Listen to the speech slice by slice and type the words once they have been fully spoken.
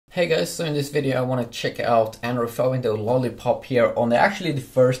Hey guys, so in this video I want to check out Android 5.0 Lollipop here on actually the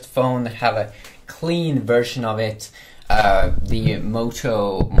first phone that have a clean version of it. The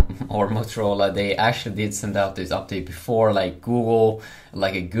Moto or Motorola, they actually did send out this update before, like Google,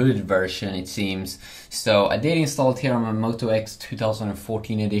 like a good version it seems. So I did install it here on my Moto X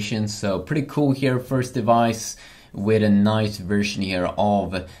 2014 edition, so pretty cool here, first device with a nice version here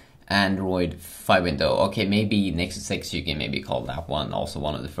of Android 5.0. Okay, maybe Nexus 6 you can maybe call that one also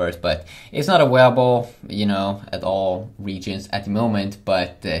one of the first, but it's not available, at all regions at the moment.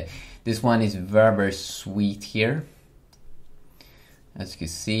 But this one is very sweet here. As you can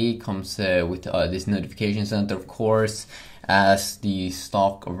see, comes with this notification center, of course, as the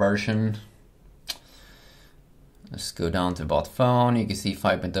stock version. Let's go down to about phone. You can see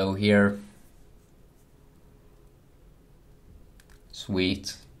 5.0 here.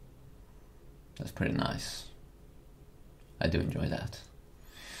 Sweet. That's pretty nice. I do enjoy that.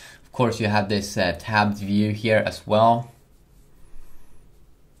 Of course, you have this tabbed view here as well,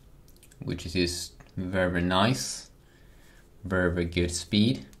 which is just very nice. Very good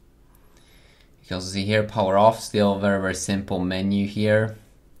speed. You can also see here power off, still very simple menu here.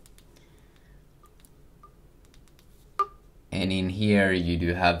 And in here you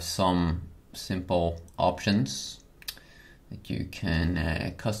do have some simple options that you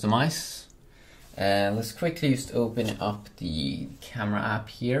can customize. Let's quickly just open up the camera app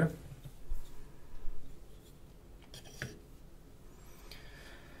here.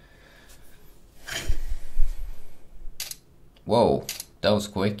 Whoa, that was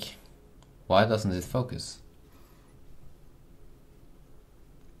quick. Why doesn't it focus?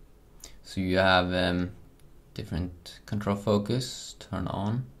 So you have different control focus, turn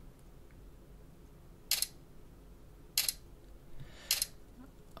on.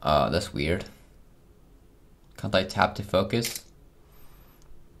 That's weird. Can't I tap to focus?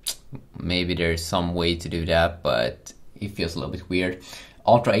 Maybe there's some way to do that, but it feels a little bit weird.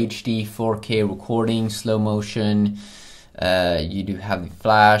 Ultra HD 4K recording, slow motion. You do have the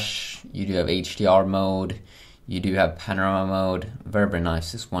flash. You do have HDR mode. You do have panorama mode. Very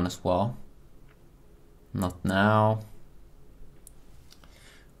nice, this one as well. Not now.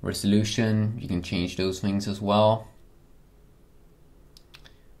 Resolution, you can change those things as well.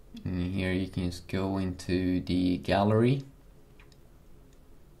 And here you can just go into the gallery.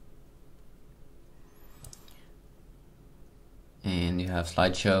 And you have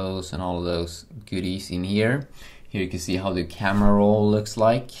slideshows and all of those goodies in here. Here you can see how the camera roll looks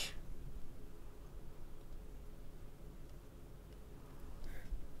like.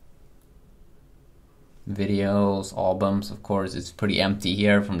 Videos, albums, of course, it's pretty empty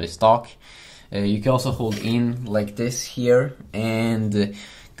here from the stock. You can also hold in like this here and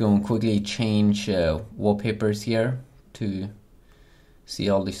go and quickly change wallpapers here to see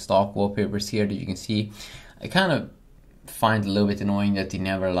all the stock wallpapers here that you can see. I kind of find it a little bit annoying that they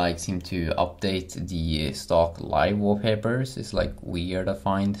never seem to update the stock live wallpapers. It's weird, I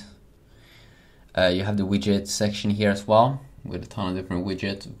find. You have the widget section here as well with a ton of different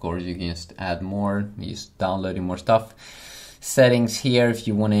widgets. Of course, you can just add more, just downloading more stuff. Settings here, if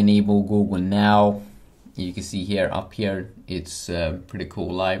you want to enable Google Now, you can see here up here it's pretty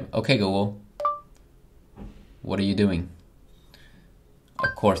cool live. Okay, Google, what are you doing?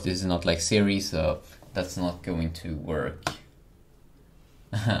 Of course, this is not like Siri, so that's not going to work.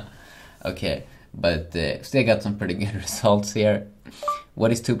 Okay, but still got some pretty good results here.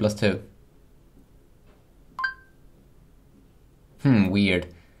 What is 2 plus 2? Weird.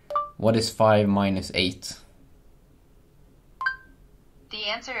 What is 5 minus 8? The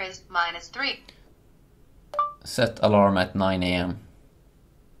answer is -3. Set alarm at 9 AM.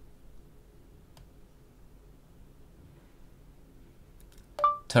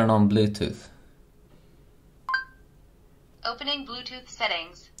 Turn on Bluetooth. Opening Bluetooth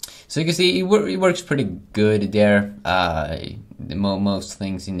settings. So you can see it works pretty good there. Most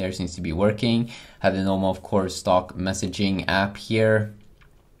things in there seems to be working. Have the normal, of course, stock messaging app here.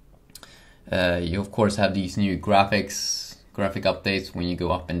 You of course have these new graphic updates when you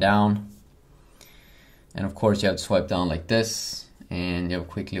go up and down. And of course you have to swipe down like this, and you have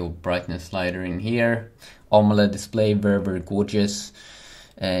a quick little brightness slider in here. AMOLED display, very gorgeous.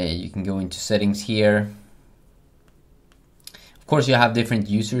 You can go into settings here. Of course, you have different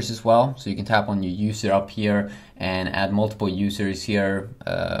users as well, so you can tap on your user up here and add multiple users here,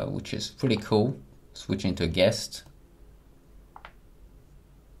 which is pretty cool. Switching to a guest.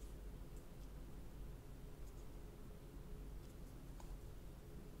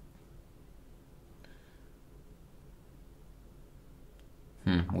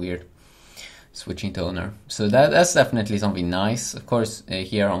 Weird. switching toner. So that's definitely something nice. Of course,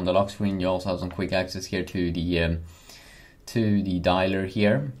 here on the lock screen you also have some quick access here to the dialer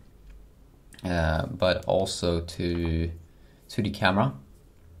here, but also to the camera.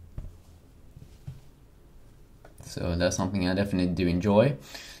 So that's something I definitely do enjoy.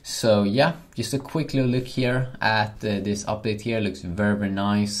 So yeah, just a quick little look here at this update here. Looks very, very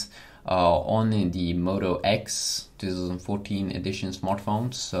nice on the Moto X 2014 edition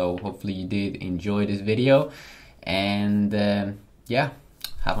smartphone. So hopefully you did enjoy this video, and yeah,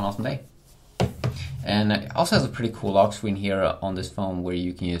 have an awesome day. And it also has a pretty cool lock screen here on this phone where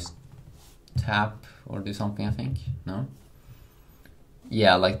you can just tap or do something, I think. No?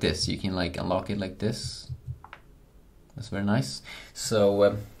 Yeah, like this. You can like unlock it like this. That's very nice. So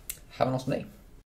have an awesome day.